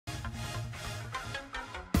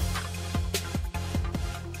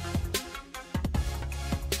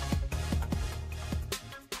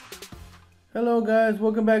Hello guys,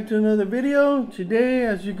 welcome back to another video. Today,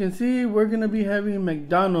 as you can see, we're gonna be having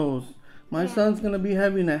McDonald's. My son's gonna be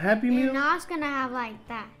having a Happy Meal. And I was gonna have like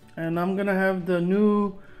that. And I'm gonna have the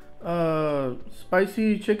new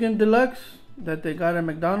spicy chicken deluxe that they got at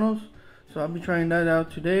McDonald's. So I'll be trying that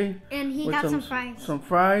out today. And he got some fries. Some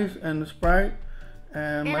fries and a Sprite.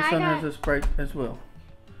 And my son has a Sprite as well.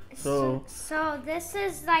 So this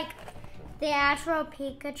is like the actual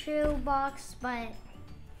Pikachu box, but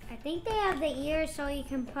I think they have the ears so you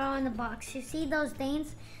can put on the box. You see those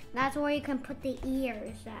things? That's where you can put the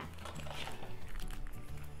ears at.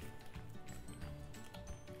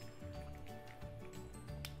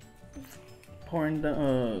 Pouring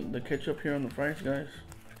the ketchup here on the fries, guys.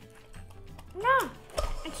 No,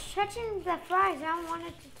 it's touching the fries. I don't want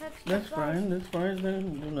it to touch the fries. That's fine. That's fine. It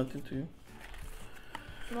doesn't do nothing to you.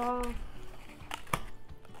 Well.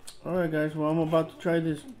 Alright guys, well I'm about to try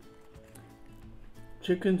this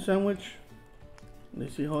chicken sandwich.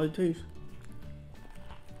 Let's see how it tastes.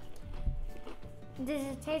 Does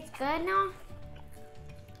it taste good now?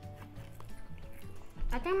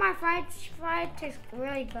 I think my fries taste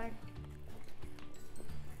really good.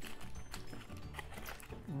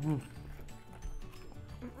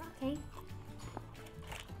 Okay.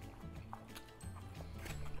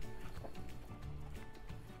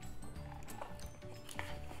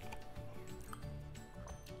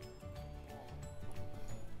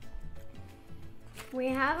 We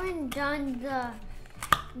haven't done the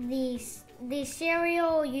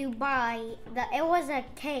cereal you buy. It was a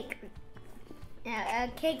cake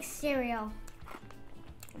cereal.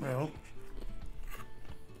 Well,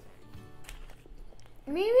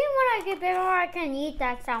 maybe when I get bigger, I can eat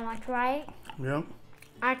that sandwich, right? Yep.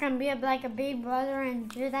 I can be like a big brother and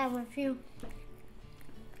do that with you.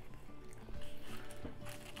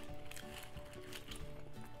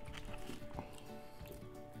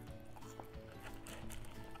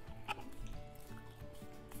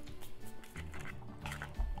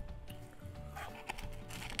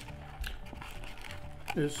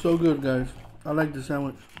 It's so good, guys. I like the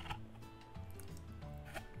sandwich.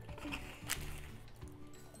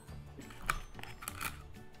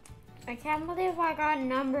 I can't believe I got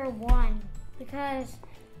 #1 because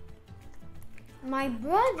my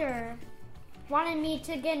brother wanted me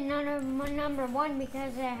to get #1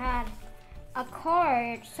 because it had a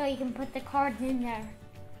card so you can put the cards in there.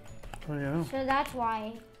 Oh yeah. So that's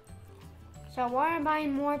why. So I want to buy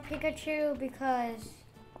more Pikachu because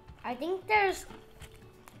I think there's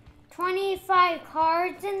 25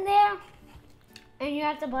 cards in there, and you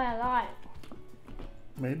have to buy a lot.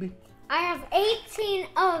 Maybe. I have 18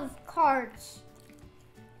 of cards.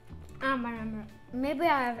 I don't remember. Maybe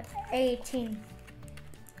I have 18.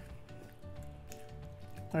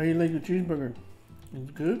 How you like your cheeseburger?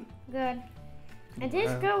 It's good? Good. It is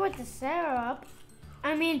good with the syrup.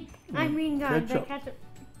 I mean the ketchup.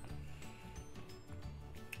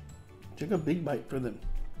 Take a big bite for them.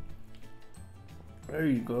 There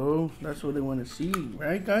you go. That's what they want to see,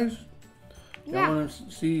 right, guys? They want to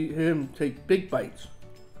see him take big bites.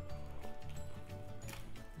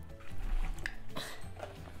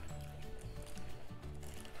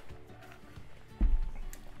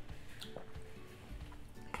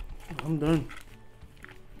 I'm done.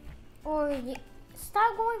 Or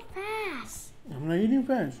stop going fast. I'm not eating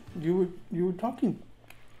fast. You were talking.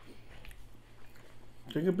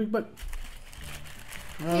 Take a big bite.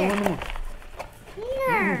 I don't want more.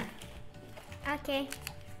 Here. Okay.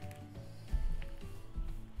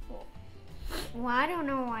 Well, I don't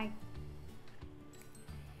know why.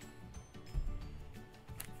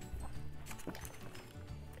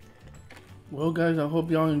 Well, guys, I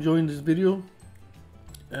hope y'all enjoying this video.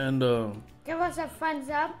 And give us a thumbs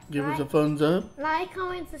up. Give us a thumbs up. Like,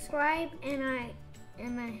 comment, subscribe, and I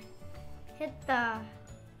hit the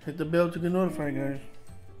bell to get notified, guys.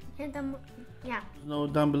 Hit the Know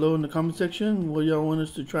down below in the comment section what y'all want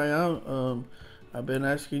us to try out. I've been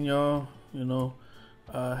asking y'all,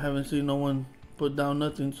 haven't seen no one put down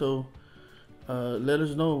nothing, so let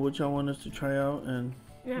us know what y'all want us to try out, and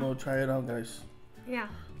we'll try it out, guys. Yeah.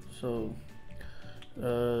 So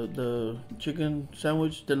the chicken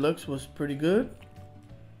sandwich deluxe was pretty good.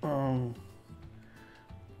 My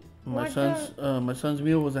son's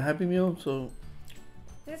meal was a Happy Meal, so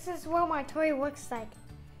this is what my toy looks like.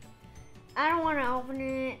 I don't want to open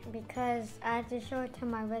it because I have to show it to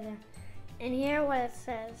my brother. And here what it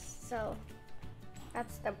says. So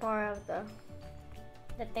that's the part of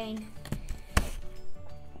the thing.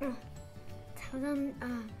 Tell them,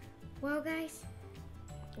 well guys.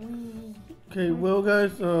 Okay, well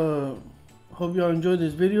guys, hope y'all enjoyed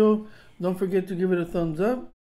this video. Don't forget to give it a thumbs up.